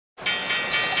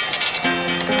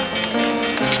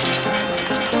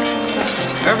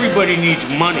Everybody needs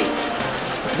money.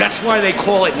 That's why they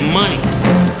call it money.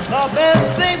 The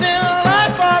best things in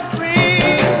life are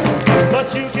free,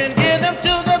 but you can give them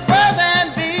to the birds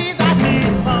and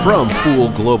bees. From Fool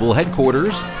Global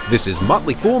Headquarters, this is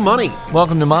Motley Fool Money.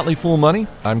 Welcome to Motley Fool Money.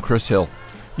 I'm Chris Hill.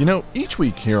 You know, each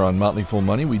week here on Motley Fool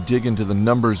Money, we dig into the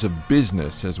numbers of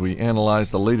business as we analyze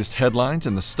the latest headlines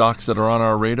and the stocks that are on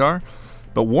our radar.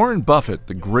 But Warren Buffett,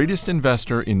 the greatest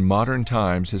investor in modern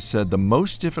times, has said the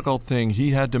most difficult thing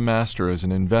he had to master as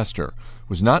an investor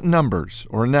was not numbers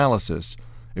or analysis,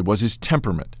 it was his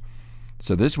temperament.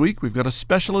 So this week, we've got a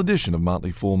special edition of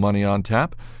Motley Fool Money on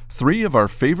tap, 3 of our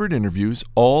favorite interviews,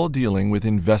 all dealing with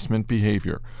investment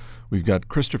behavior. We've got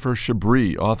Christopher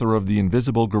Chabris, author of The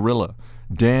Invisible Gorilla,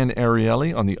 Dan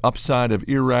Ariely on the Upside of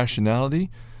Irrationality,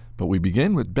 but we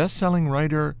begin with best-selling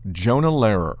writer Jonah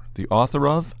Lehrer, the author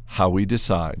of How We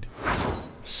Decide.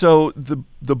 So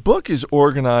the book is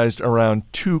organized around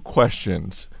 2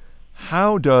 questions.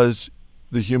 How does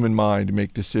the human mind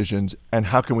make decisions, and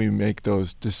how can we make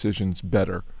those decisions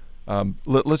better?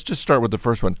 Let's just start with the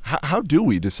first one. How do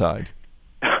we decide?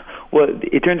 Well,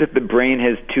 it turns out the brain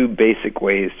has 2 basic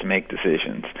ways to make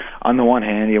decisions. On the one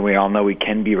hand, we all know we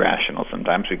can be rational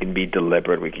sometimes. We can be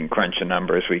deliberate. We can crunch the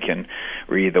numbers. We can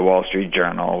read the Wall Street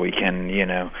Journal. We can,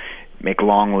 make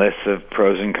long lists of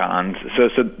pros and cons.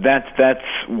 So that's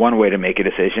one way to make a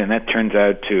decision, and that turns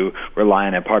out to rely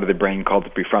on a part of the brain called the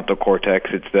prefrontal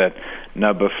cortex. It's that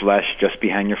nub of flesh just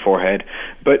behind your forehead.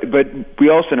 But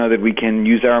we also know that we can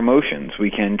use our emotions.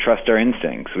 We can trust our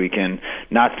instincts. We can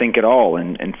not think at all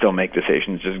and still make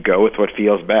decisions. Just go with what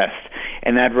feels best.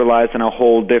 And that relies on a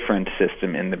whole different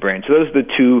system in the brain. So those are the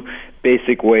 2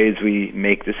 basic ways we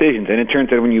make decisions. And it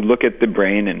turns out when you look at the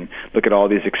brain and look at all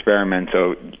these experiments,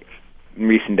 in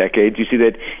recent decades, you see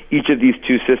that each of these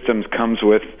 2 systems comes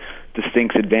with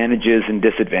distinct advantages and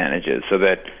disadvantages, so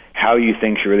that how you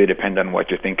think should really depend on what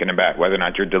you're thinking about, whether or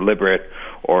not you're deliberate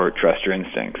or trust your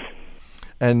instincts.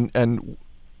 And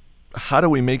how do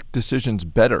we make decisions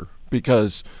better?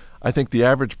 Because I think the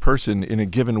average person in a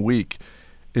given week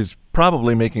is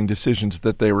probably making decisions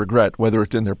that they regret, whether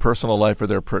it's in their personal life or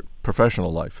their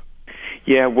professional life.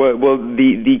 Yeah, well,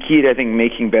 the key to, I think,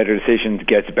 making better decisions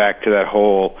gets back to that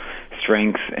whole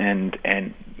strengths and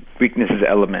weaknesses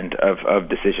element of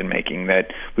decision making,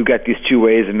 that we've got these 2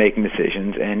 ways of making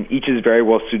decisions, and each is very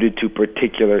well suited to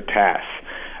particular tasks.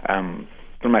 One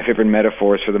of my favorite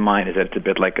metaphors for the mind is that it's a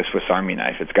bit like a Swiss Army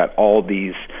knife. It's got all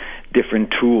these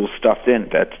different tools stuffed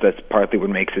in. That's partly what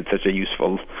makes it such a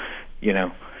useful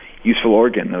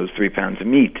organ, those 3 pounds of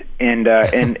meat. And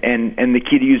the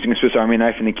key to using a Swiss Army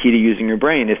knife and the key to using your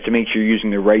brain is to make sure you're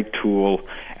using the right tool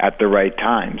at the right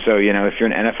time. So, if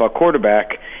you're an NFL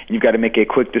quarterback and you've got to make a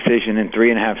quick decision in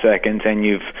 3.5 seconds and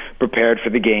you've prepared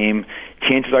for the game,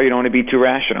 chances are you don't want to be too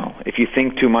rational. If you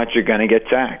think too much, you're going to get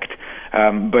sacked.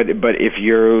 But if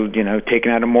you're,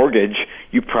 taking out a mortgage,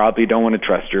 you probably don't want to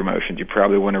trust your emotions. You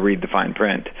probably want to read the fine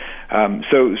print.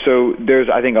 So there's,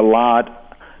 I think, a lot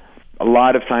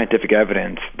of scientific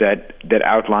evidence that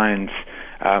outlines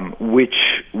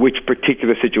which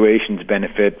particular situations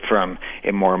benefit from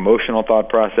a more emotional thought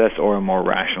process or a more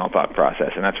rational thought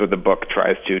process, and that's what the book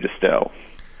tries to distill.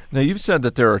 Now, you've said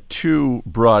that there are 2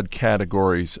 broad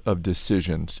categories of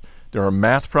decisions. There are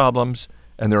math problems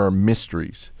and there are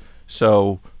mysteries.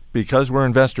 So, because we're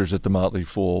investors at the Motley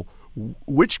Fool,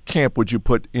 which camp would you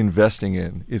put investing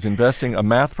in? Is investing a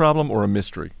math problem or a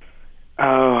mystery?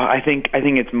 Oh, I think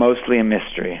it's mostly a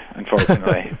mystery,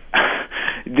 unfortunately.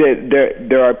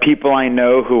 There are people I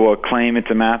know who will claim it's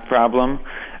a math problem,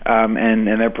 and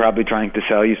they're probably trying to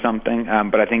sell you something.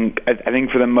 But I think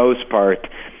for the most part,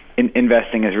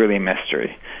 investing is really a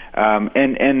mystery.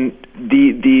 And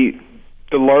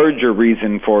the larger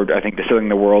reason for, I think, distilling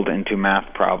the world into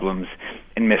math problems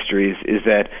and mysteries is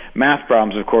that math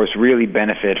problems, of course, really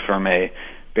benefit from a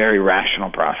very rational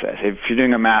process. If you're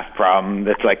doing a math problem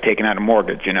that's like taking out a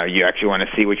mortgage, you actually want to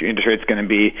see what your interest rate's going to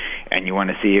be, and you want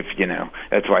to see if,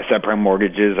 that's why subprime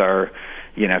mortgages are,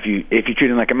 if you treat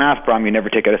them like a math problem, you never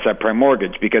take out a subprime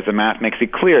mortgage, because the math makes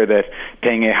it clear that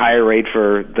paying a higher rate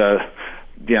for the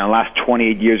last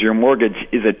 28 years of your mortgage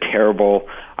is a terrible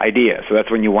idea. So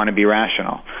that's when you want to be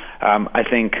rational. I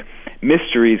think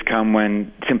mysteries come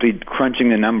when simply crunching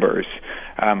the numbers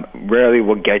rarely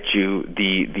will get you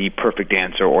the perfect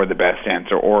answer or the best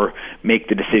answer or make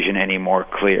the decision any more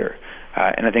clear.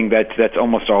 And I think that's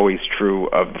almost always true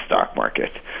of the stock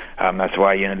market. That's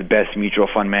why the best mutual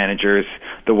fund managers,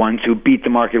 the ones who beat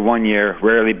the market one year,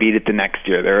 rarely beat it the next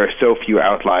year. There are so few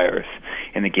outliers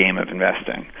in the game of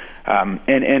investing. And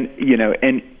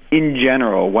in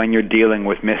general, when you're dealing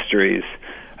with mysteries,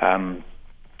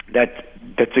 that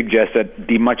suggests that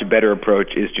the much better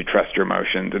approach is to trust your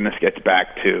emotions. And this gets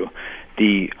back to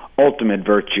the ultimate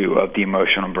virtue of the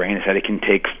emotional brain, is that it can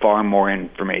take far more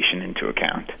information into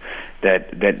account,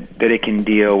 that it can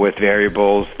deal with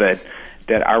variables that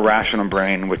our rational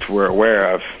brain, which we're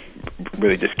aware of,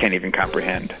 really just can't even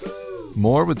comprehend.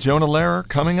 More with Jonah Lehrer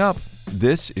coming up.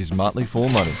 This is Motley Fool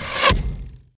Money.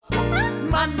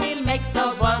 Money makes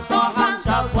the world go round,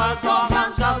 the world go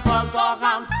round, the world go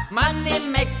round. Money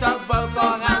makes the world go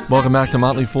round. Welcome back to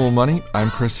Motley Fool Money.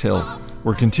 I'm Chris Hill.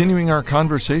 We're continuing our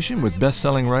conversation with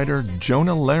best-selling writer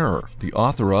Jonah Lehrer, the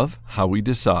author of How We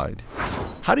Decide.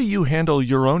 How do you handle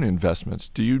your own investments?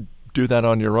 Do you do that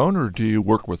on your own, or do you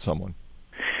work with someone?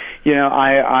 You know,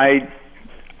 I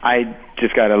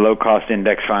just got a low-cost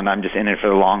index fund. I'm just in it for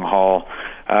the long haul.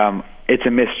 It's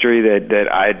a mystery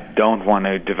that I don't want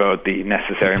to devote the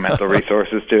necessary mental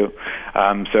resources to.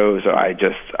 So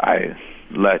I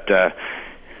let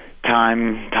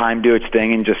time do its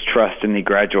thing and just trust in the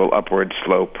gradual upward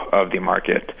slope of the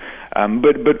market.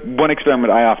 But one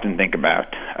experiment I often think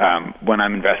about when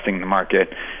I'm investing in the market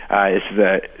is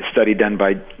the study done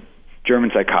by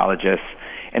German psychologists,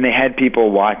 and they had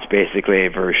people watch basically a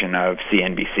version of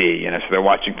CNBC. So they're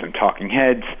watching some talking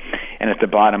heads, and at the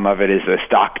bottom of it is a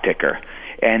stock ticker.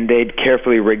 And they'd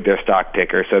carefully rigged their stock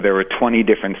ticker, so there were 20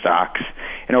 different stocks.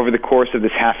 And over the course of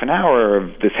this half an hour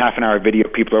video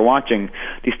people are watching,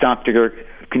 the stock ticker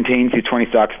contains these 20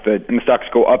 stocks, and the stocks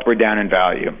go up or down in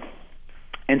value.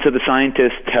 And so the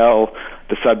scientists tell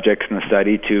the subjects in the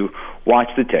study to watch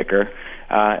the ticker,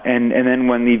 and then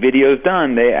when the video is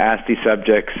done, they ask the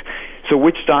subjects, so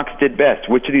which stocks did best?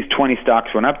 Which of these 20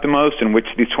 stocks went up the most, and which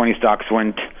of these 20 stocks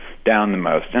went down the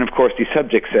most? And of course, the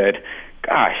subject said,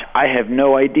 gosh, I have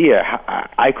no idea.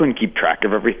 I couldn't keep track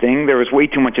of everything. There was way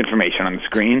too much information on the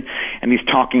screen, and these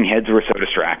talking heads were so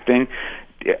distracting.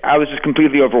 I was just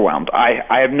completely overwhelmed.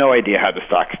 I have no idea how the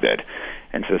stocks did.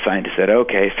 And so the scientist said,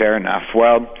 okay, fair enough.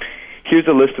 Well, here's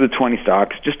a list of the 20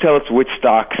 stocks. Just tell us which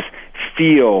stocks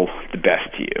feel the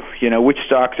best to you. Which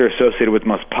stocks are associated with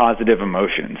most positive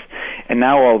emotions. And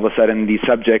now all of a sudden, these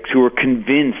subjects who were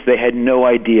convinced they had no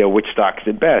idea which stocks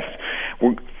did best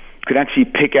could actually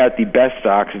pick out the best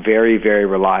stocks very, very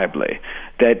reliably.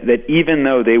 That even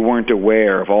though they weren't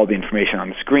aware of all the information on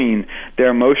the screen, their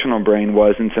emotional brain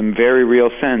was, in some very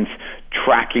real sense,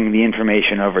 tracking the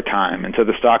information over time. And so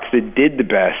the stocks that did the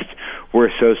best were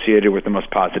associated with the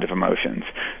most positive emotions.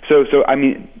 So I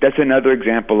mean, that's another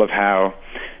example of how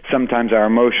sometimes our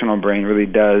emotional brain really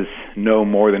does know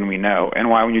more than we know, and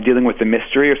why when you're dealing with a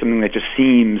mystery or something that just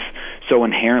seems so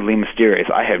inherently mysterious,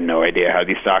 I have no idea how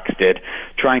these stocks did,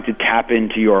 trying to tap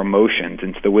into your emotions,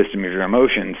 into the wisdom of your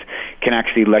emotions, can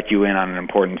actually let you in on an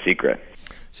important secret.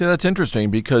 See, that's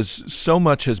interesting, because so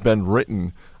much has been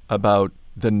written about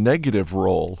the negative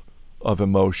role of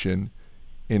emotion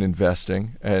in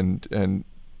investing, and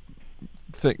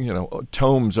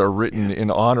tomes are written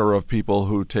in honor of people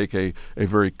who take a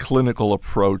very clinical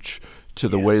approach to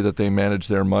the way that they manage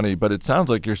their money. But it sounds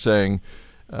like you're saying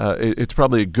it's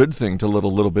probably a good thing to let a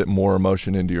little bit more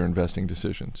emotion into your investing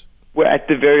decisions. Well, at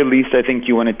the very least, I think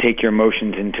you want to take your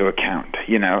emotions into account.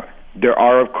 There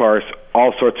are, of course,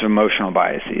 all sorts of emotional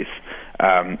biases.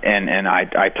 And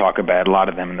I talk about a lot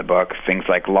of them in the book, things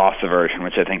like loss aversion,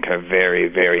 which I think are very,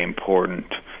 very important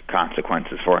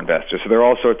consequences for investors. So there are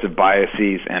all sorts of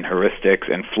biases and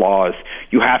heuristics and flaws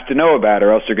you have to know about,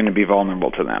 or else you're going to be vulnerable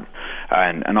to them.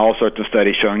 And all sorts of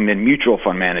studies showing that mutual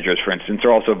fund managers, for instance,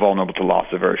 are also vulnerable to loss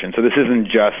aversion. So these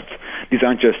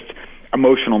aren't just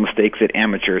emotional mistakes that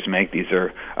amateurs make. These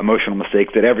are emotional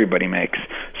mistakes that everybody makes.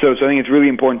 So I think it's really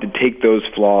important to take those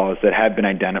flaws that have been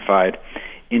identified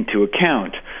into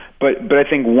account. But I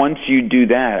think once you do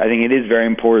that, I think it is very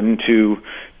important to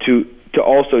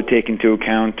also take into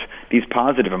account these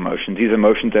positive emotions, these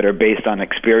emotions that are based on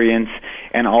experience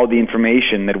and all the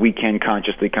information that we can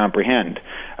consciously comprehend.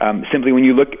 Simply, when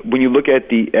you look at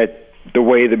the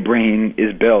way the brain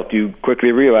is built, you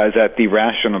quickly realize that the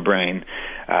rational brain,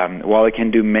 while it can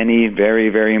do many very,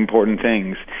 very important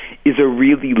things, is a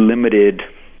really limited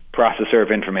processor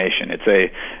of information. It's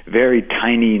a very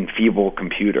tiny and feeble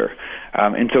computer.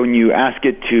 And so when you ask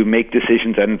it to make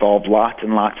decisions that involve lots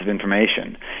and lots of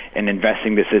information, and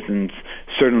investing decisions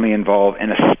certainly involve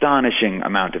an astonishing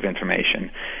amount of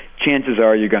information, chances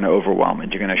are you're going to overwhelm it.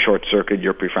 You're going to short-circuit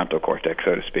your prefrontal cortex,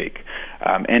 so to speak.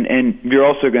 And you're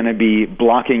also going to be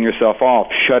blocking yourself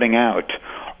off, shutting out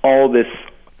all this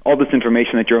all this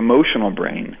information that your emotional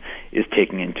brain is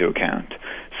taking into account.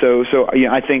 So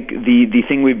I think the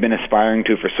thing we've been aspiring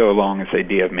to for so long is the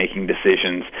idea of making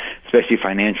decisions, especially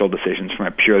financial decisions, from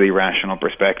a purely rational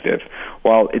perspective.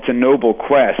 While it's a noble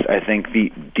quest, I think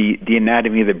the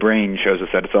anatomy of the brain shows us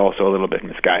that it's also a little bit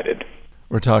misguided.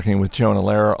 We're talking with Jonah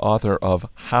Lehrer, author of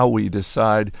How We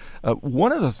Decide.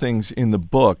 One of the things in the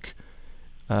book,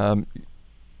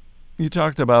 you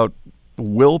talked about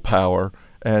willpower,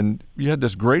 and you had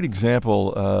this great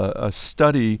example, a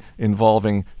study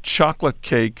involving chocolate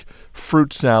cake,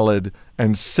 fruit salad,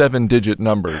 and 7-digit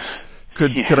numbers.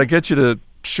 Could I get you to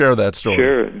share that story?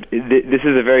 Sure. This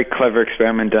is a very clever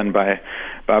experiment done by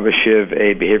Baba Shiv,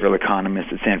 a behavioral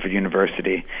economist at Stanford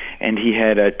University. And he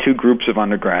had 2 groups of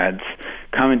undergrads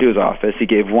come into his office. He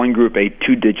gave one group a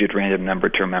 2-digit random number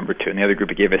to remember to, and the other group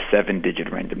he gave a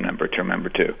 7-digit random number to remember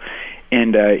to.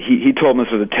 And he told them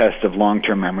this was a test of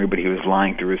long-term memory, but he was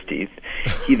lying through his teeth.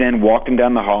 He then walked him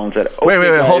down the hall and said, Wait,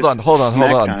 hold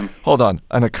on.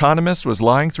 An economist was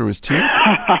lying through his teeth?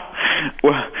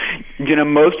 Well,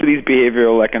 most of these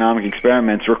behavioral economic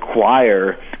experiments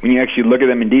require, when you actually look at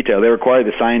them in detail, they require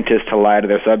the scientists to lie to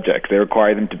their subjects. They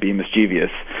require them to be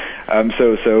mischievous.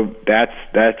 So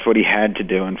that's what he had to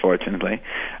do, unfortunately.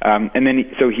 And then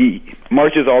he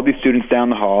marches all these students down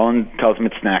the hall and tells them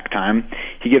it's snack time.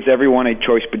 He gives everyone a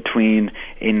choice between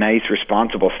a nice,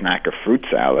 responsible snack of fruit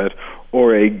salad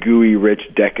or a gooey, rich,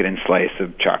 decadent slice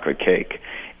of chocolate cake.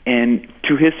 And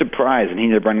to his surprise, and he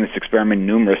ended up running this experiment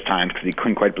numerous times because he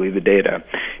couldn't quite believe the data,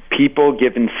 people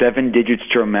given 7 digits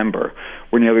to remember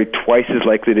were nearly twice as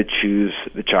likely to choose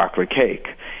the chocolate cake.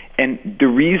 And the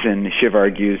reason, Shiv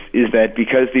argues, is that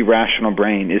because the rational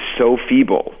brain is so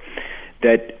feeble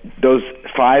that those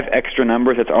 5 extra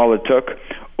numbers, that's all it took,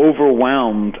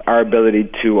 overwhelmed our ability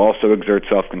to also exert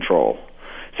self-control.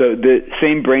 So the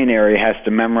same brain area has to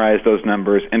memorize those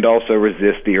numbers and also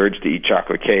resist the urge to eat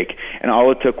chocolate cake. And all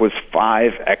it took was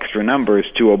 5 extra numbers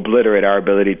to obliterate our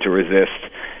ability to resist,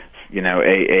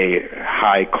 a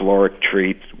high caloric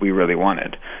treat we really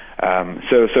wanted.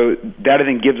 So that, I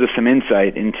think, gives us some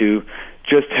insight into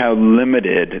just how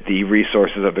limited the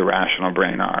resources of the rational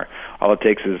brain are. All it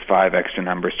takes is 5 extra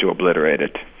numbers to obliterate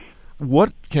it.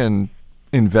 What can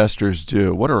investors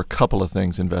do? What are a couple of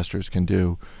things investors can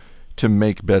do to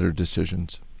make better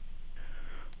decisions?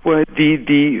 Well,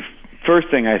 the first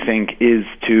thing, I think, is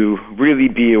to really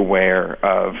be aware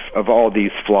of all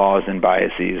these flaws and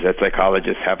biases that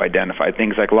psychologists have identified,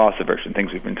 things like loss aversion,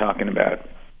 things we've been talking about.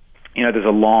 There's a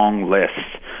long list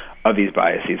of these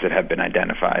biases that have been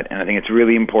identified, and I think it's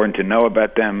really important to know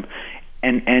about them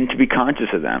and to be conscious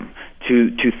of them,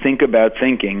 to think about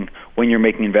thinking when you're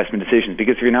making investment decisions.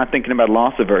 Because if you're not thinking about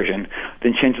loss aversion,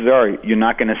 then chances are you're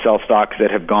not going to sell stocks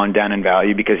that have gone down in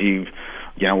value because you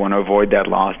want to avoid that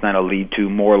loss, and that'll lead to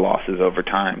more losses over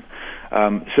time.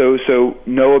 So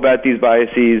know about these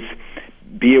biases,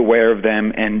 be aware of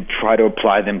them, and try to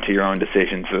apply them to your own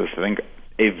decisions. So I think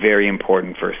a very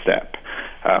important first step.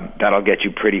 That'll get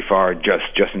you pretty far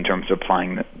just in terms of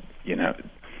applying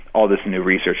all this new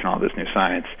research and all this new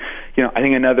science. I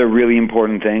think another really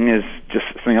important thing is just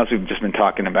something else we've just been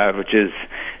talking about, which is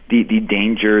the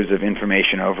dangers of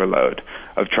information overload,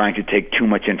 of trying to take too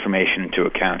much information into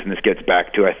account. And this gets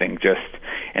back to, I think, just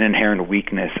an inherent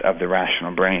weakness of the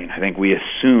rational brain. I think we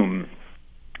assume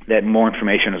that more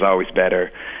information is always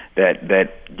better, that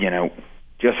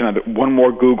just one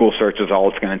more Google search is all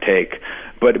it's going to take.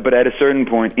 But at a certain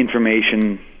point,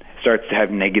 information starts to have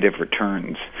negative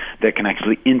returns that can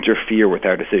actually interfere with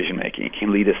our decision making. It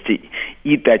can lead us to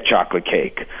eat that chocolate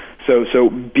cake. So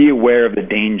be aware of the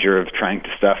danger of trying to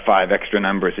stuff 5 extra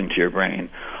numbers into your brain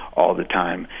all the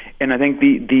time. And I think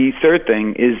the third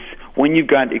thing is, when you've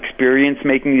got experience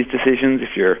making these decisions,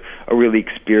 if you're a really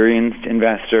experienced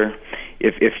investor,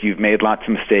 if you've made lots of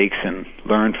mistakes and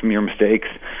learned from your mistakes,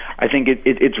 I think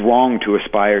it's wrong to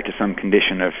aspire to some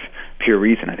condition of pure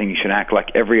reason. I think you should act like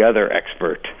every other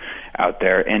expert out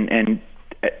there and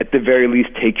at the very least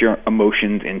take your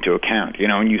emotions into account.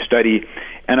 When you study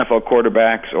NFL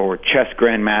quarterbacks or chess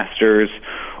grandmasters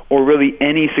or really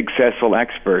any successful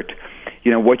expert,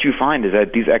 what you find is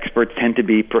that these experts tend to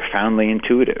be profoundly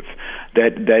intuitive,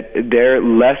 that they're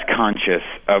less conscious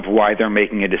of why they're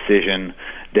making a decision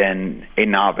than a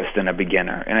novice, than a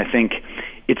beginner. And I think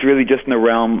it's really just in the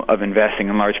realm of investing,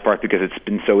 in large part because it's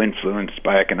been so influenced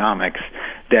by economics,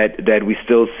 that we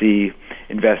still see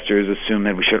investors assume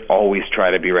that we should always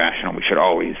try to be rational. We should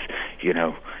always,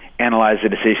 analyze the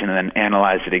decision and then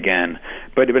analyze it again.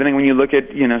 But I think when you look at,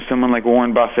 someone like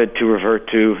Warren Buffett, to revert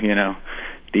to,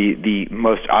 the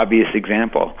most obvious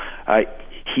example,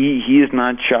 he is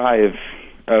not shy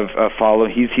of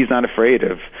following. He's not afraid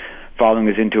of following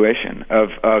his intuition of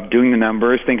doing the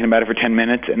numbers, thinking about it for 10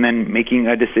 minutes, and then making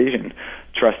a decision,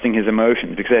 trusting his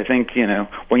emotions. Because I think,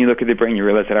 when you look at the brain, you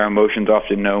realize that our emotions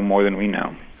often know more than we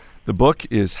know. The book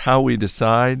is How We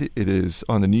Decide. It is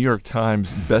on the New York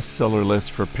Times bestseller list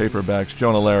for paperbacks.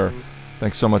 Jonah Lehrer,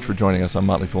 thanks so much for joining us on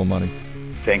Motley Fool Money.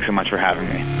 Thanks so much for having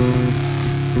me.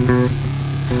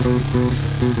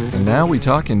 And now we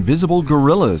talk invisible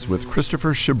gorillas with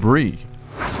Christopher Chabris.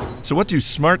 So what do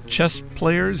smart chess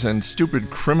players and stupid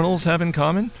criminals have in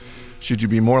common? Should you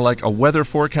be more like a weather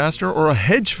forecaster or a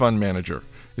hedge fund manager?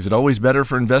 Is it always better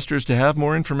for investors to have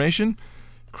more information?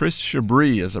 Chris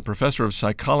Chabris is a professor of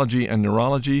psychology and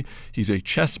neurology. He's a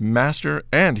chess master,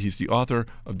 and he's the author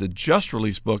of the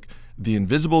just-released book, The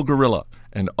Invisible Gorilla,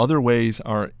 and Other Ways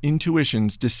Our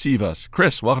Intuitions Deceive Us.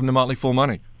 Chris, welcome to Motley Fool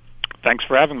Money. Thanks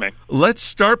for having me. Let's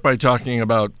start by talking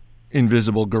about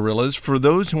invisible gorillas. For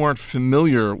those who aren't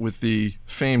familiar with the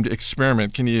famed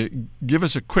experiment, can you give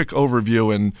us a quick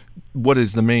overview and what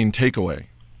is the main takeaway?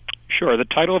 Sure. The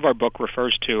title of our book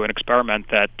refers to an experiment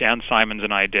that Dan Simons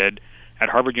and I did at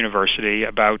Harvard University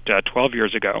about 12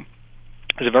 years ago.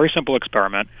 It was a very simple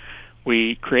experiment.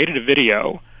 We created a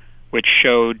video which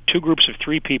showed two groups of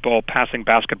three people passing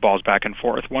basketballs back and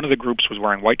forth. One of the groups was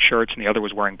wearing white shirts and the other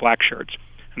was wearing black shirts.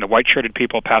 And the white-shirted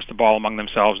people passed the ball among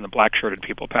themselves, and the black-shirted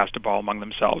people passed the ball among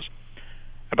themselves.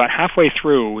 About halfway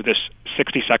through this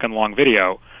 60-second-long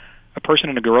video, a person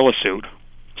in a gorilla suit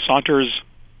saunters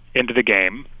into the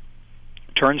game,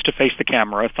 turns to face the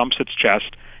camera, thumps its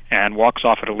chest, and walks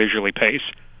off at a leisurely pace,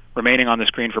 remaining on the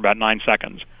screen for about 9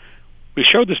 seconds. We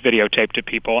showed this videotape to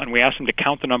people, and we asked them to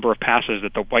count the number of passes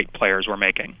that the white players were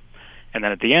making. And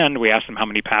then at the end, we asked them how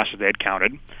many passes they had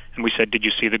counted, and we said, "Did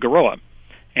you see the gorilla?"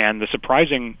 And the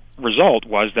surprising result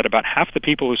was that about half the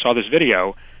people who saw this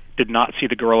video did not see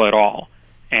the gorilla at all.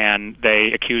 And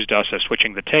they accused us of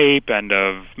switching the tape and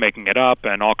of making it up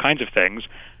and all kinds of things.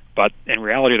 But in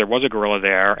reality, there was a gorilla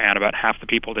there, and about half the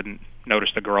people didn't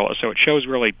notice the gorilla. So it shows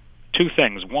really two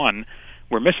things. One,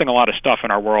 we're missing a lot of stuff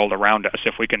in our world around us.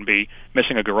 If we can be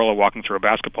missing a gorilla walking through a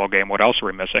basketball game, what else are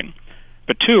we missing?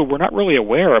 But two, we're not really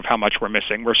aware of how much we're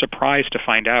missing. We're surprised to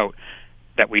find out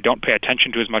that we don't pay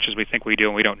attention to as much as we think we do,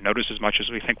 and we don't notice as much as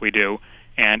we think we do.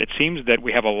 And it seems that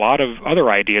we have a lot of other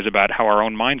ideas about how our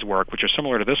own minds work, which are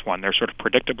similar to this one. They're sort of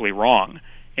predictably wrong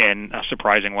in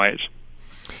surprising ways.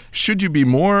 Should you be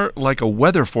more like a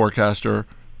weather forecaster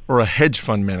or a hedge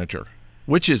fund manager?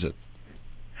 Which is it?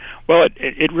 Well,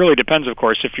 it really depends, of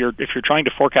course. If you're trying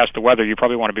to forecast the weather, you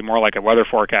probably want to be more like a weather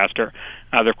forecaster.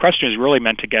 The question is really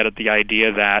meant to get at the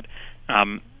idea that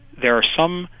there are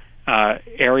some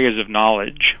areas of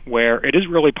knowledge where it is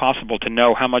really possible to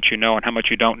know how much you know and how much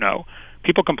you don't know.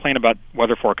 People complain about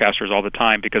weather forecasters all the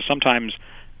time because sometimes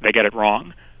they get it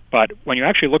wrong. But when you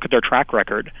actually look at their track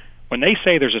record, when they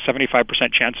say there's a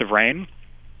 75% chance of rain,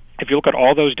 if you look at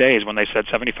all those days when they said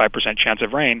 75% chance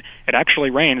of rain, it actually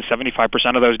rains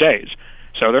 75% of those days.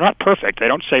 So they're not perfect. They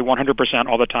don't say 100%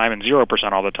 all the time and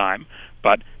 0% all the time,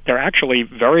 but they're actually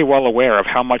very well aware of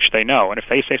how much they know. And if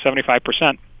they say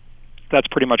 75%, that's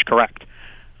pretty much correct.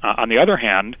 On the other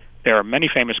hand, there are many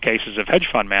famous cases of hedge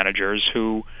fund managers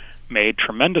who made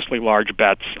tremendously large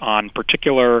bets on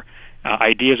particular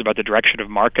ideas about the direction of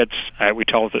markets. We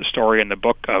tell the story in the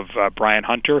book of Brian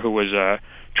Hunter, who was a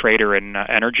trader in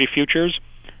energy futures,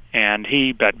 and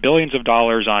he bet billions of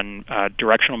dollars on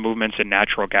directional movements in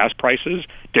natural gas prices,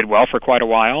 did well for quite a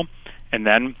while, and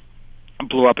then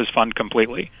blew up his fund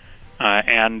completely.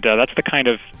 And that's the kind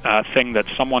of thing that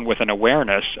someone with an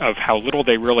awareness of how little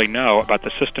they really know about the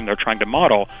system they're trying to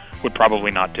model would probably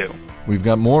not do. We've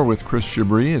got more with Chris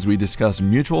Chabris as we discuss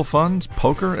mutual funds,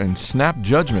 poker, and snap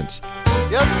judgments.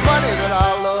 Yes, money that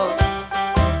I love.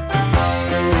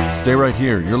 Stay right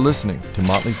here. You're listening to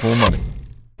Motley Fool Money.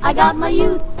 I got my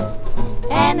youth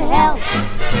and health.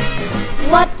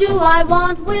 What do I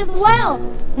want with wealth?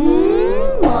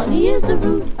 Money is the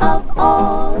root of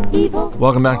all evil.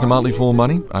 Welcome back to Motley Fool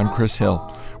Money. I'm Chris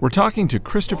Hill. We're talking to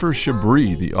Christopher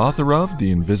Chabris, the author of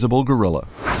The Invisible Gorilla.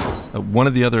 One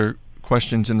of the other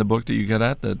questions in the book that you get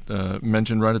at that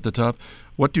mentioned right at the top,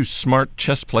 what do smart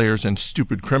chess players and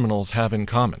stupid criminals have in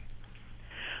common?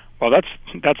 Well,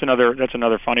 that's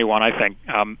another funny one, I think.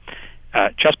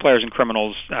 Chess players and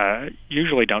criminals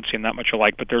usually don't seem that much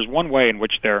alike, but there's one way in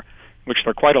which they're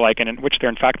quite alike, and in which they're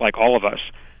in fact like all of us.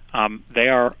 They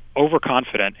are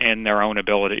overconfident in their own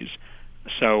abilities.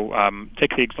 So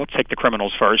let's take the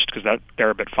criminals first, because they're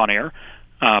a bit funnier.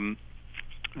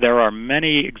 There are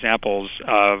many examples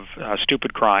of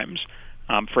stupid crimes.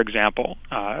 For example,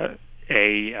 a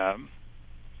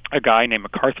guy named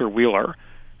MacArthur Wheeler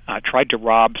tried to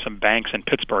rob some banks in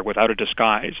Pittsburgh without a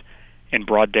disguise, in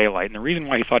broad daylight. And the reason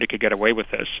why he thought he could get away with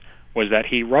this was that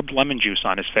he rubbed lemon juice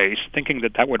on his face, thinking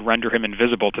that would render him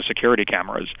invisible to security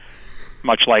cameras.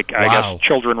 Much like, I guess,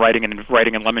 children writing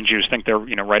in lemon juice think they're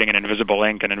writing in invisible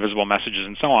ink and invisible messages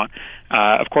and so on.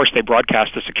 Of course, they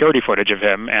broadcast the security footage of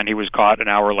him, and he was caught an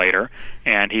hour later.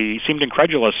 And he seemed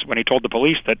incredulous when he told the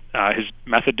police that his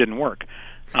method didn't work.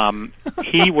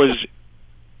 He was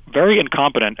very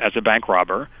incompetent as a bank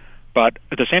robber, but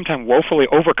at the same time woefully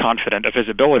overconfident of his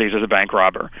abilities as a bank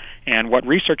robber. And what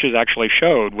researchers actually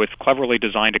showed with cleverly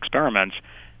designed experiments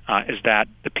is that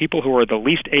the people who are the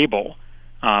least able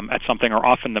at something are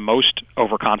often the most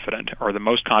overconfident or the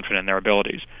most confident in their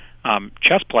abilities.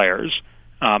 Chess players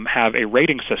have a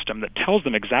rating system that tells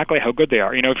them exactly how good they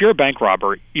are. If you're a bank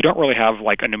robber, you don't really have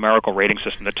like a numerical rating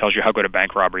system that tells you how good a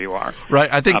bank robber you are. Right.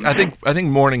 I think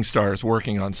Morningstar is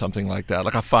working on something like that,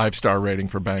 like a 5-star rating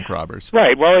for bank robbers.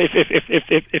 Right. Well,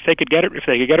 if they could get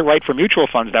it right for mutual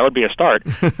funds, that would be a start.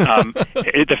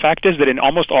 The fact is that in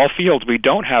almost all fields, we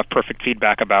don't have perfect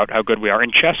feedback about how good we are.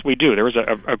 In chess, we do. There is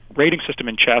a rating system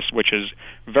in chess which is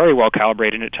very well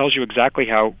calibrated, and it tells you exactly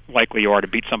how likely you are to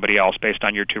beat somebody else based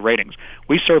on your 2 ratings.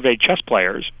 We surveyed chess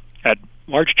players at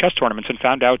large chess tournaments and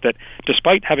found out that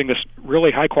despite having this really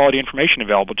high-quality information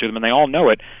available to them, and they all know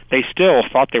it, they still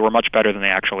thought they were much better than they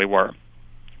actually were.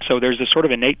 So there's this sort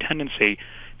of innate tendency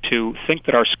to think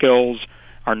that our skills,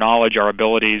 our knowledge, our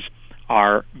abilities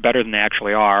are better than they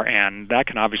actually are, and that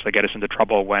can obviously get us into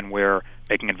trouble when we're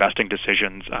making investing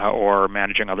decisions or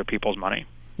managing other people's money.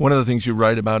 One of the things you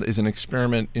write about is an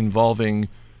experiment involving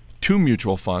 2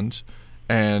 mutual funds,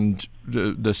 and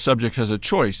the subject has a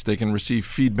choice. They can receive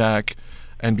feedback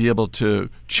and be able to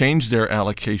change their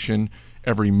allocation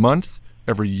every month,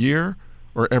 every year,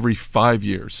 or every 5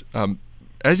 years.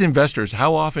 As investors,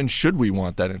 how often should we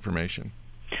want that information?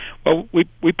 Well,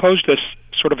 we posed this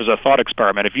sort of as a thought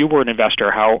experiment. If you were an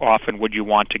investor, how often would you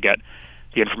want to get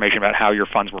the information about how your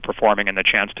funds were performing and the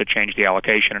chance to change the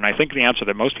allocation? And I think the answer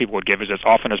that most people would give is as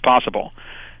often as possible.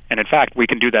 And in fact, we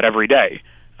can do that every day.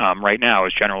 Right now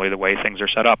is generally the way things are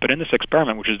set up. But in this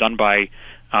experiment, which is done by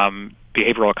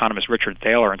behavioral economist Richard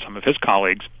Thaler and some of his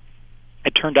colleagues,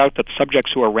 it turned out that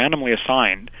subjects who are randomly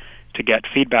assigned to get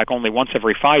feedback only once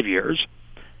every 5 years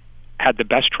had the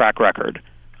best track record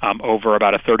over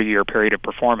about a 30-year period of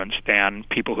performance than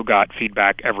people who got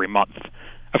feedback every month.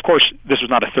 Of course, this was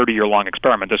not a 30-year-long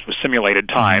experiment. This was simulated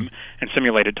time and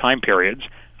simulated time periods.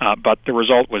 But the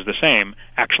result was the same.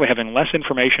 Actually having less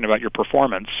information about your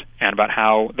performance and about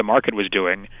how the market was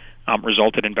doing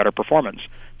resulted in better performance.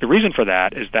 The reason for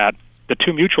that is that the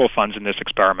 2 mutual funds in this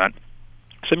experiment,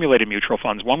 simulated mutual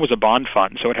funds, one was a bond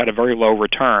fund, so it had a very low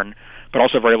return, but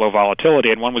also very low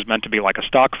volatility, and one was meant to be like a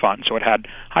stock fund, so it had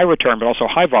high return, but also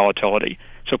high volatility.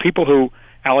 So people who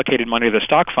allocated money to the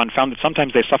stock fund found that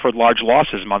sometimes they suffered large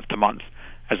losses month to month,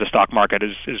 as the stock market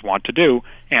is wont to do,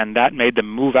 and that made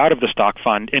them move out of the stock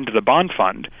fund into the bond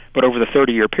fund. But over the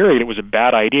 30-year period, it was a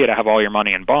bad idea to have all your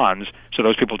money in bonds, so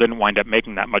those people didn't wind up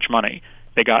making that much money.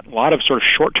 They got a lot of sort of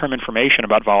short-term information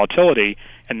about volatility,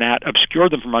 and that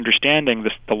obscured them from understanding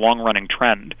the long-running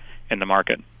trend in the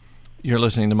market. You're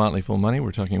listening to Motley Fool Money.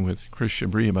 We're talking with Chris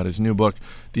Chabris about his new book,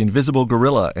 The Invisible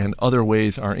Gorilla and Other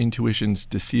Ways Our Intuitions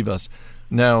Deceive Us.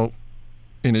 Now,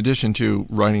 in addition to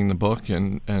writing the book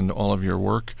and all of your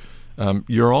work,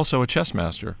 you're also a chess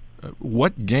master.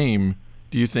 What game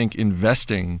do you think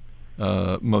investing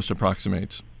most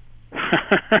approximates?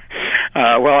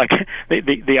 Well,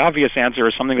 the obvious answer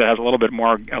is something that has a little bit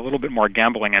more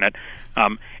gambling in it.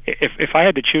 If I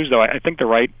had to choose, though, I think the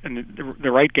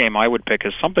right game I would pick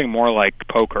is something more like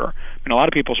poker. I mean, a lot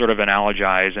of people sort of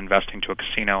analogize investing to a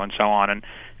casino and so on, and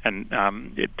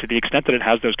to the extent that it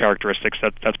has those characteristics,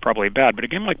 that's probably bad. But a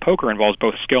game like poker involves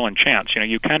both skill and chance.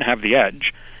 You can have the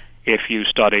edge if you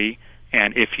study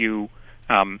and if you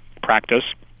practice,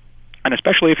 and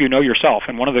especially if you know yourself.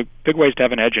 And one of the big ways to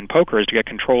have an edge in poker is to get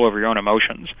control over your own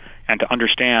emotions and to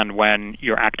understand when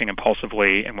you're acting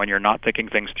impulsively and when you're not thinking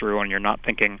things through and you're not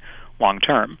thinking long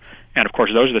term. And of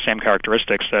course, those are the same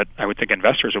characteristics that I would think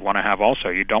investors would want to have also.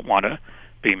 You don't want to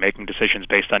be making decisions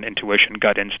based on intuition,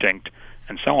 gut instinct,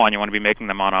 and so on. You want to be making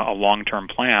them on a long-term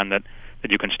plan that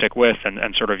you can stick with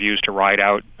and sort of use to ride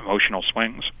out emotional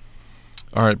swings.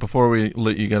 All right, before we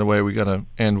let you get away, we got to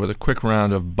end with a quick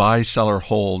round of buy, sell, or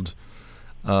hold.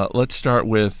 Let's start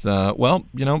with,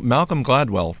 Malcolm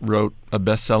Gladwell wrote a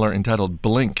bestseller entitled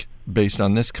Blink based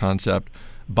on this concept.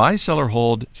 Buy, sell, or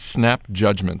hold, snap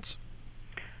judgments.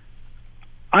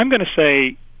 I'm going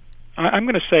to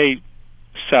say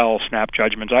sell snap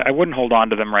judgments. I wouldn't hold on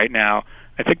to them right now.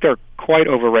 I think they're quite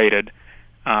overrated.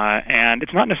 And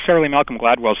it's not necessarily Malcolm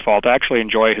Gladwell's fault. I actually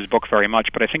enjoy his book very much,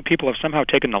 but I think people have somehow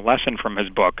taken the lesson from his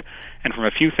book and from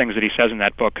a few things that he says in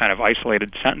that book, kind of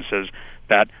isolated sentences,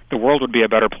 that the world would be a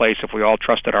better place if we all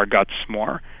trusted our guts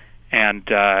more. And,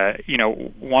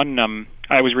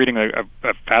 I was reading a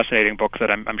fascinating book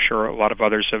that I'm sure a lot of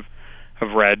others have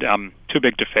read, Too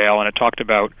Big to Fail, and it talked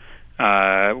about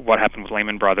what happened with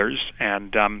Lehman Brothers.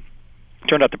 And it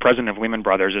turned out the president of Lehman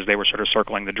Brothers, as they were sort of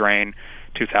circling the drain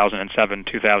 2007,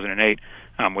 2008,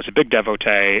 was a big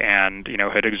devotee and,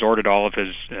 had exhorted all of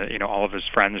his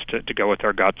friends to go with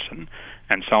their guts and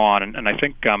so on. And I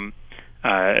think there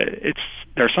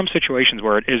are some situations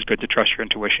where it is good to trust your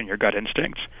intuition, your gut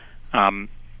instincts.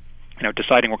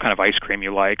 Deciding what kind of ice cream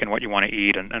you like and what you want to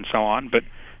eat and so on. But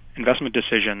investment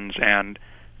decisions and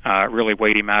really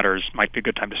weighty matters might be a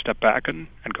good time to step back and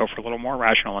go for a little more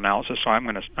rational analysis. So I'm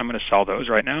going to sell those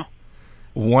right now.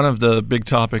 One of the big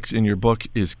topics in your book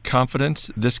is confidence.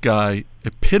 This guy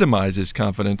epitomizes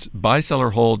confidence. Buy, sell,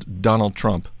 or hold Donald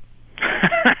Trump.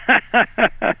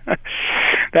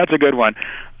 That's a good one.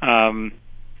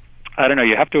 I don't know.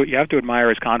 You have to admire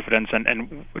his confidence,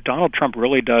 and Donald Trump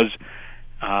really does.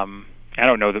 I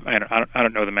don't know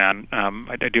the man.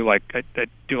 I do like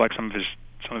some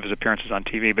of his appearances on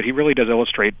TV, but he really does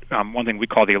illustrate one thing we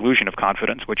call the illusion of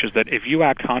confidence, which is that if you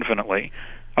act confidently,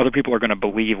 other people are going to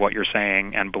believe what you're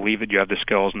saying and believe that you have the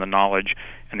skills and the knowledge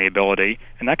and the ability,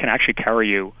 and that can actually carry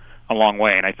you a long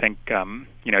way. And I think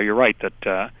you're right that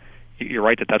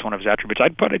that's one of his attributes. I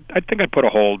think I'd put a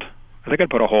hold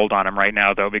on him right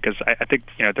now, though, because I think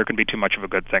there can be too much of a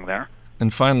good thing there.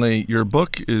 And finally, your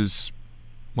book is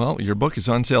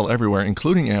on sale everywhere,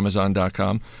 including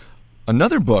Amazon.com.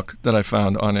 Another book that I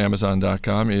found on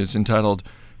Amazon.com is entitled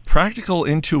Practical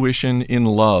Intuition in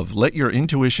Love. Let your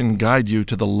intuition guide you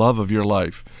to the love of your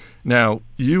life. Now,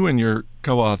 you and your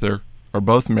co-author are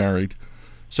both married,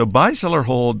 so buy, sell, or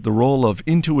hold the role of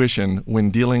intuition when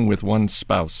dealing with one's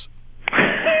spouse.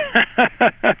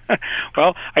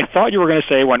 Well, I thought you were going to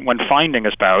say when finding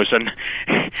a spouse, and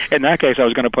in that case I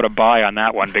was going to put a buy on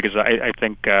that one, because I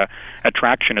think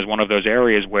attraction is one of those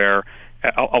areas where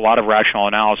a lot of rational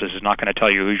analysis is not going to tell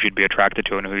you who you should be attracted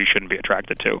to and who you shouldn't be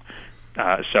attracted to.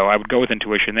 So I would go with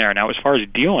intuition there. Now, as far as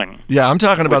dealing, I'm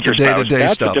talking about the day-to-day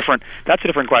stuff. That's a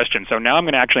different question. So now I'm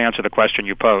going to actually answer the question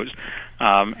you posed,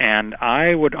 and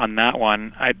I would, on that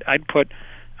one, I'd put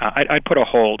a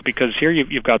hold, because here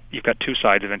you've got two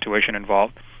sides of intuition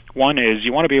involved. One is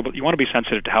you want to be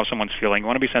sensitive to how someone's feeling. You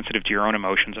want to be sensitive to your own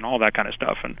emotions and all that kind of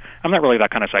stuff. And I'm not really that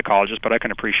kind of psychologist, but I can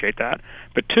appreciate that.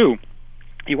 But two,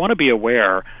 you want to be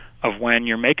aware of when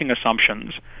you're making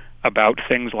assumptions about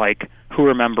things like who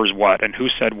remembers what and who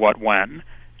said what when,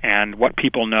 and what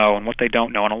people know and what they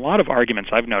don't know. And a lot of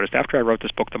arguments I've noticed after I wrote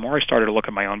this book, the more I started to look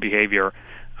at my own behavior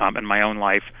and my own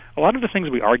life, a lot of the things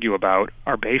we argue about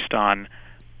are based on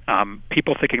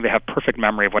people thinking they have perfect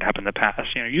memory of what happened in the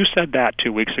past. You said that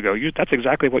 2 weeks ago. That's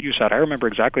exactly what you said. I remember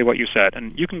exactly what you said.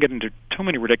 And you can get into too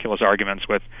many ridiculous arguments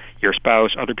with your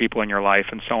spouse, other people in your life,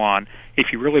 and so on, if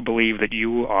you really believe that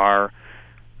you are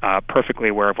perfectly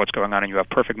aware of what's going on and you have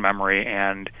perfect memory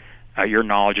and your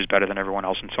knowledge is better than everyone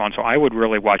else, and so on. So I would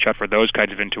really watch out for those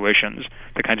kinds of intuitions,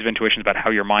 the kinds of intuitions about how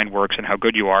your mind works and how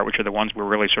good you are, which are the ones we're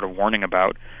really sort of warning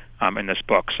about in this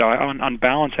book. So on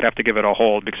balance, I'd have to give it a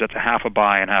hold, because it's a half a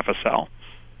buy and half a sell.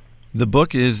 The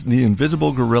book is The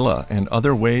Invisible Gorilla and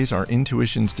Other Ways Our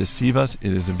Intuitions Deceive Us.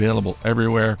 It is available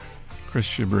everywhere. Chris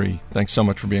Chabris, thanks so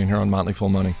much for being here on Motley Fool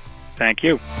Money. Thank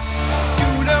you.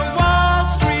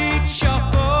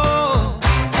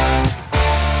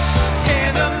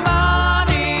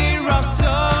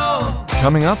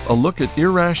 Coming up, a look at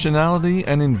irrationality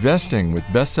and investing with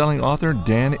best-selling author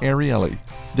Dan Ariely.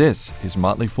 This is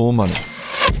Motley Fool Money.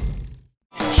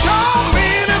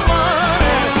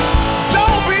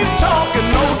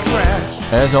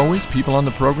 As always, people on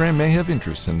the program may have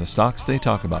interests in the stocks they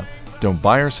talk about. Don't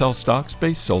buy or sell stocks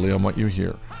based solely on what you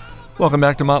hear. Welcome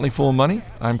back to Motley Fool Money.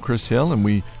 I'm Chris Hill, and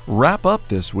we wrap up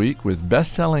this week with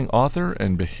best-selling author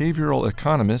and behavioral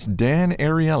economist Dan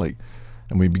Ariely.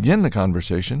 And we begin the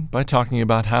conversation by talking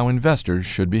about how investors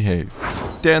should behave.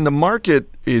 Dan, the market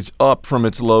is up from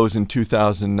its lows in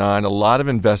 2009. A lot of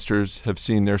investors have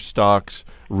seen their stocks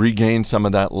regain some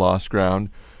of that lost ground.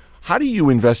 How do you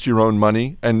invest your own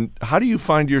money, and how do you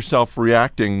find yourself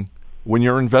reacting when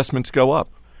your investments go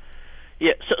up?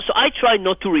 Yeah, so I try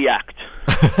not to react,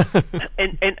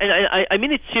 and I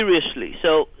mean it seriously.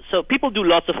 So people do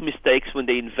lots of mistakes when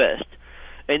they invest.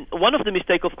 And one of the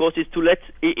mistakes, of course, is to let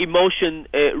emotion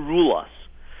rule us.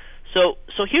 So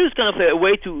here's kind of a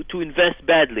way to invest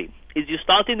badly. Is you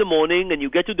start in the morning and you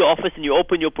get to the office and you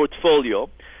open your portfolio,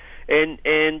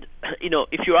 And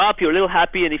if you're up, you're a little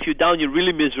happy, and if you're down, you're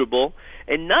really miserable.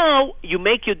 And now you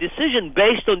make your decision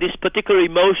based on this particular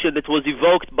emotion that was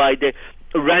evoked by the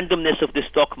randomness of the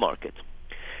stock market.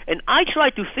 And I try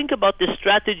to think about the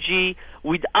strategy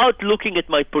without looking at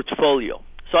my portfolio.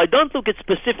 So I don't look at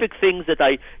specific things that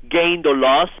I gained or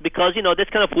lost, because that's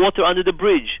kind of water under the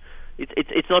bridge.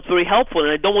 It's not very helpful,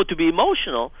 and I don't want to be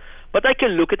emotional. But I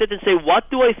can look at it and say, what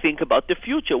do I think about the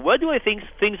future? Where do I think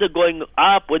things are going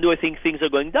up? Where do I think things are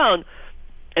going down?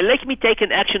 And let me take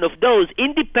an action of those,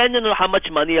 independent of how much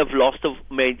money I've lost or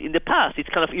made in the past. It's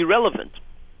kind of irrelevant.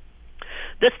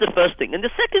 That's the first thing. And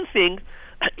the second thing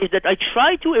is that I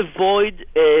try to avoid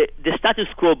the status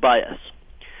quo bias.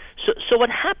 So what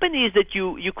happened is that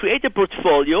you create a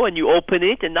portfolio and you open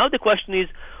it, and now the question is,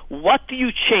 what do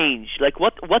you change? Like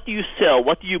what do you sell?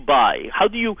 What do you buy? How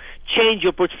do you change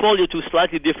your portfolio to a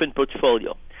slightly different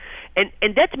portfolio?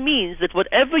 And that means that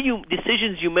whatever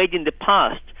decisions you made in the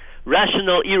past,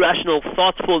 rational, irrational,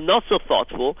 thoughtful, not so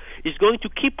thoughtful, is going to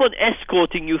keep on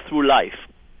escorting you through life.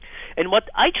 And what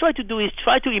I try to do is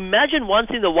try to imagine once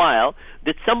in a while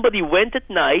that somebody went at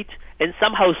night and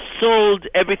somehow sold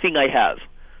everything I have.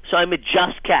 So I'm at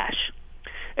just cash.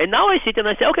 And now I sit and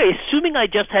I say, okay, assuming I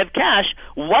just have cash,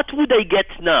 what would I get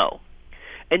now?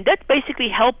 And that basically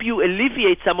help you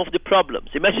alleviate some of the problems.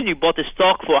 Imagine you bought a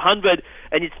stock for 100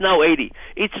 and it's now 80.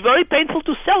 It's very painful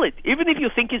to sell it, even if you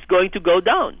think it's going to go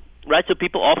down, right? So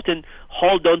people often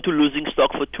hold on to losing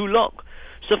stock for too long.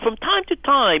 So from time to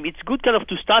time, it's good kind of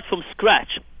to start from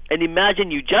scratch and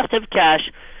imagine you just have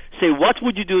cash, say, what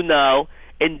would you do now,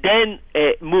 and then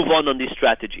move on this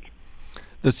strategy.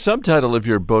 The subtitle of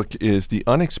your book is The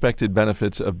Unexpected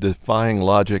Benefits of Defying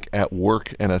Logic at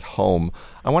Work and at Home.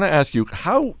 I want to ask you,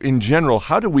 how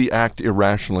do we act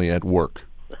irrationally at work?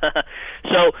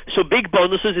 So big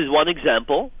bonuses is one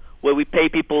example where we pay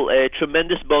people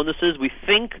tremendous bonuses. We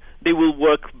think they will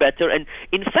work better. And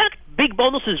in fact, big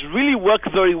bonuses really work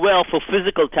very well for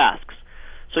physical tasks.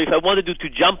 So if I wanted you to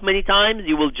jump many times,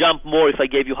 you will jump more if I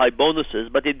gave you high bonuses,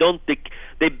 but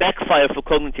they backfire for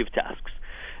cognitive tasks.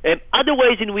 Other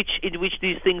ways in which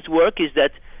these things work is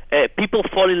that people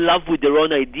fall in love with their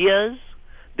own ideas.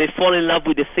 They fall in love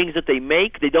with the things that they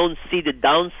make. They don't see the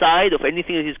downside of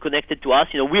anything that is connected to us.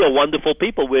 We are wonderful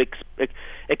people. We're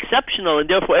exceptional, and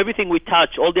therefore everything we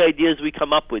touch, all the ideas we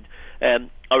come up with,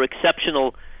 are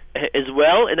exceptional as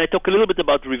well. And I talk a little bit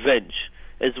about revenge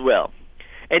as well.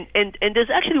 And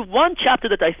there's actually one chapter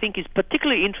that I think is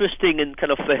particularly interesting and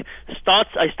kind of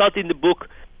I start in the book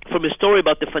from a story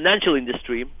about the financial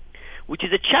industry, which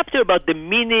is a chapter about the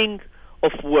meaning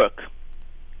of work.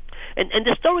 And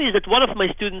the story is that one of my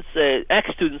students,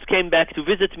 ex-students, came back to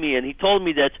visit me, and he told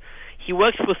me that he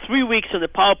worked for 3 weeks on a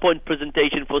PowerPoint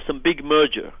presentation for some big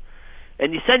merger.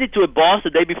 And he sent it to a boss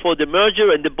the day before the merger,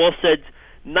 and the boss said,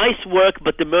 nice work,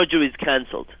 but the merger is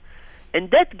canceled. And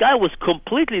that guy was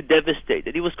completely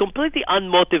devastated. He was completely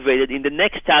unmotivated in the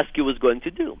next task he was going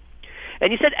to do.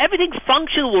 And he said everything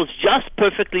functional was just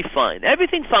perfectly fine.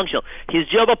 Everything functional. His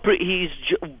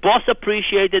boss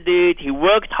appreciated it. He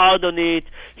worked hard on it.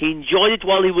 He enjoyed it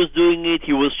while he was doing it.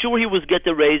 He was sure he would get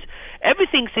a raise.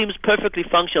 Everything seems perfectly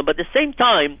functional, but at the same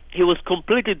time, he was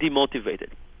completely demotivated.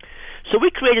 So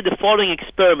we created the following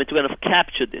experiment to kind of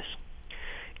capture this.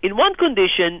 In one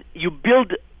condition, you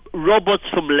build robots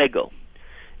from Lego,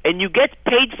 and you get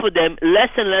paid for them less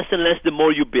and less and less the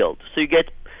more you build. So you get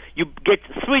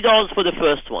 $3 for the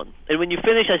first one, and when you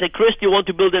finish, I say, Chris, do you want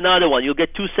to build another one? You'll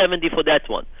get $2.70 for that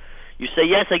one. You say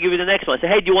yes, I give you the next one. I say,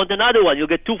 hey, do you want another one? You'll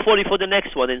get $2.40 for the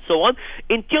next one, and so on,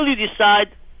 until you decide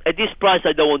at this price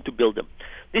I don't want to build them.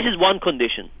 This is one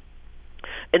condition.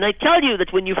 And I tell you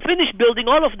that when you finish building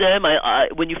all of them,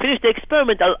 when you finish the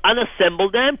experiment, I'll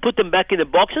unassemble them, put them back in the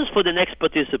boxes for the next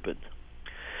participant.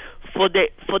 For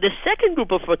the second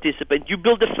group of participants, you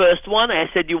build the first one. I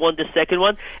said you want the second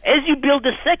one. As you build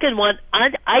the second one,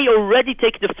 I already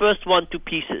take the first one to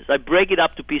pieces. I break it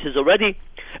up to pieces already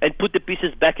and put the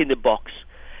pieces back in the box.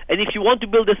 And if you want to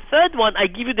build the third one, I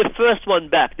give you the first one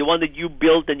back, the one that you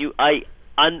built and I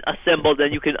unassembled,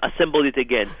 and you can assemble it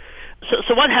again.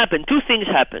 So what happened? Two things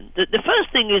happened. The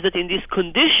first thing is that in this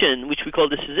condition, which we call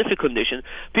the Sisyphic condition,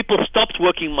 people stopped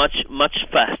working much, much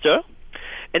faster.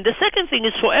 And the second thing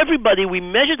is, for everybody, we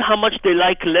measured how much they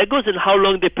like Legos and how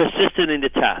long they persisted in the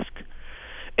task.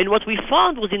 And what we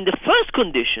found was in the first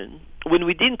condition, when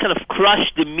we didn't kind of crush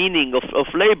the meaning of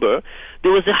labor,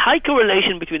 there was a high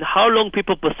correlation between how long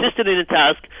people persisted in a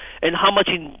task and how much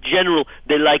in general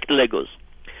they liked Legos.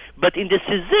 But in the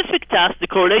Sisyphic task, the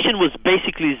correlation was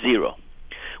basically zero,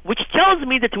 which tells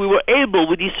me that we were able,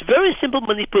 with this very simple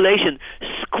manipulation,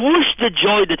 squish the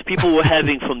joy that people were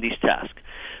having from this task.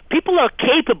 people are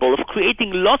capable of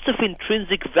creating lots of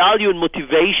intrinsic value and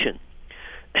motivation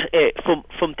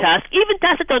from tasks, even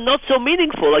tasks that are not so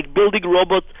meaningful, like building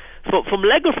robots from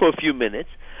Lego for a few minutes.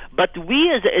 But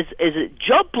we as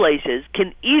job places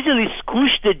can easily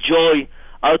squish the joy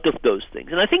out of those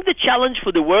things. And I think the challenge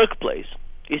for the workplace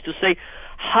is to say,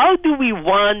 how do we,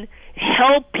 one,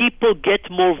 help people get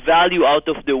more value out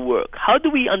of their work? How do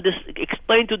we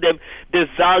explain to them the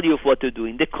value of what they're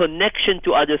doing, the connection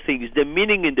to other things, the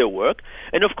meaning in their work?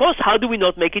 And of course, how do we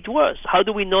not make it worse? How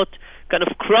do we not kind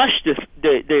of crush the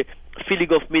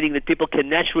feeling of meaning that people can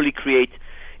naturally create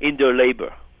in their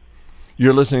labor?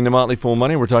 You're listening to Motley Fool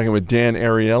Money. We're talking with Dan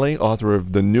Ariely, author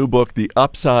of the new book, The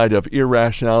Upside of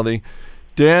Irrationality.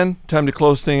 Dan, time to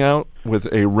close things out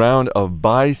with a round of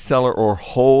buy, seller, or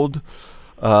hold.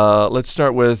 Let's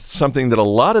start with something that a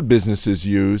lot of businesses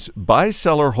use, buy,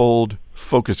 sell, or hold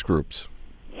focus groups.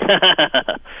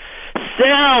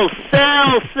 Sell.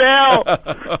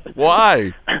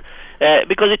 Why?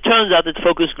 Because it turns out that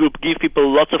focus group give people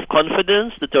lots of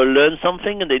confidence that they'll learn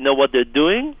something and they know what they're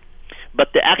doing,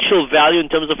 but the actual value in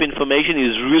terms of information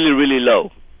is really, really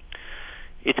low.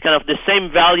 It's kind of the same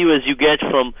value as you get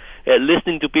from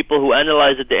listening to people who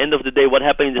analyze at the end of the day what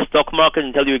happened in the stock market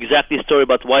and tell you exactly a story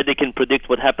about why they can predict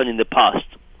what happened in the past.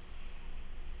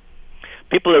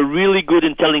 People are really good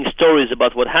in telling stories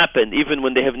about what happened, even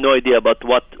when they have no idea about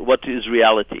what is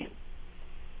reality.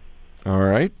 All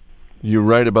right. You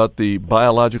write about the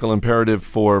biological imperative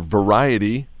for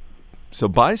variety. So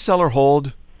buy, sell, or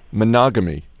hold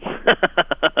monogamy.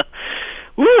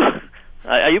 Woo!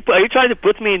 Are you trying to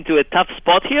put me into a tough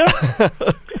spot here?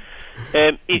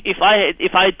 If I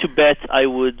had to bet, I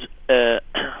would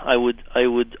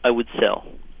sell.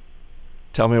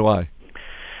 Tell me why.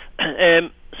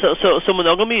 So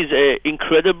monogamy is an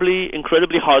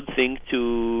incredibly hard thing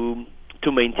to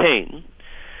maintain,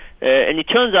 and it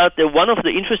turns out that one of the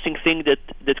interesting things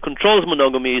that controls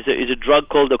monogamy is a drug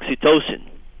called oxytocin.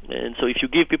 And so if you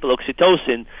give people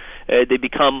oxytocin, they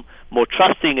become more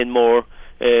trusting and more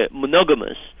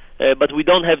monogamous. But we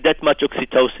don't have that much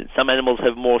oxytocin. Some animals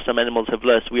have more, some animals have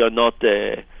less. We are not.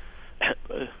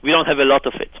 We don't have a lot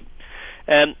of it.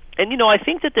 And I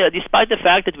think that despite the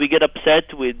fact that we get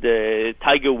upset with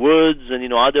Tiger Woods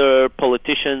and other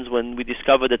politicians when we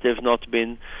discover that they've not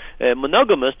been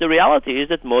monogamous, the reality is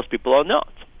that most people are not.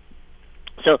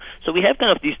 So we have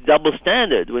kind of this double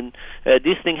standard. When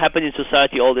this thing happens in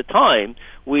society all the time,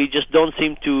 we just don't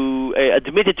seem to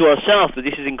admit it to ourselves that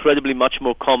this is incredibly much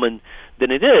more common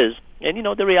than it is. And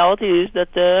the reality is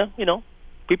that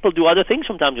people do other things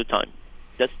from time to time.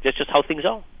 That's just how things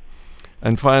are.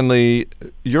 And finally,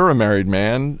 you're a married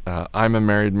man. I'm a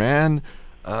married man.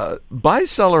 Buy,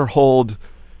 sell, or hold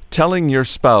telling your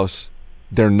spouse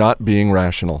they're not being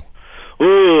rational.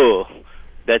 Ooh.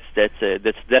 That's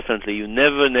definitely, you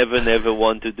never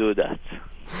want to do that.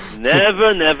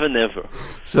 Never.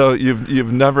 So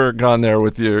you've never gone there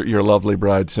with your lovely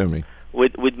bride, Sumi.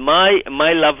 With my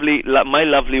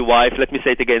lovely wife, let me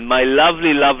say it again, my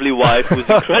lovely wife, who's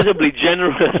incredibly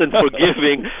generous and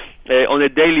forgiving on a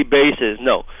daily basis.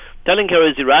 No, telling her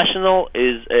is irrational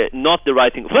is not the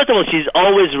right thing. First of all, she's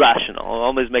always rational. I'll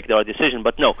always make the right decision,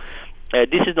 but no.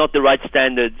 This is not the right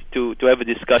standard to have a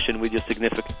discussion with your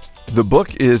significant. The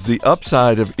book is The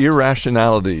Upside of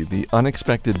Irrationality, The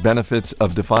Unexpected Benefits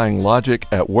of Defying Logic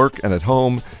at Work and at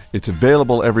Home. It's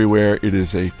available everywhere. It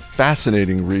is a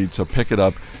fascinating read, so pick it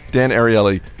up. Dan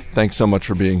Ariely, thanks so much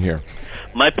for being here.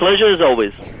 My pleasure as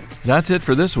always. That's it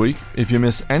for this week. If you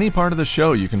missed any part of the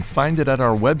show, you can find it at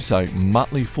our website,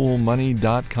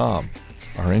 motleyfoolmoney.com.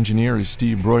 Our engineer is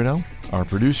Steve Broido. Our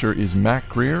producer is Matt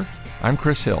Greer. I'm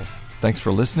Chris Hill. Thanks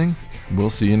for listening. We'll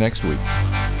see you next week.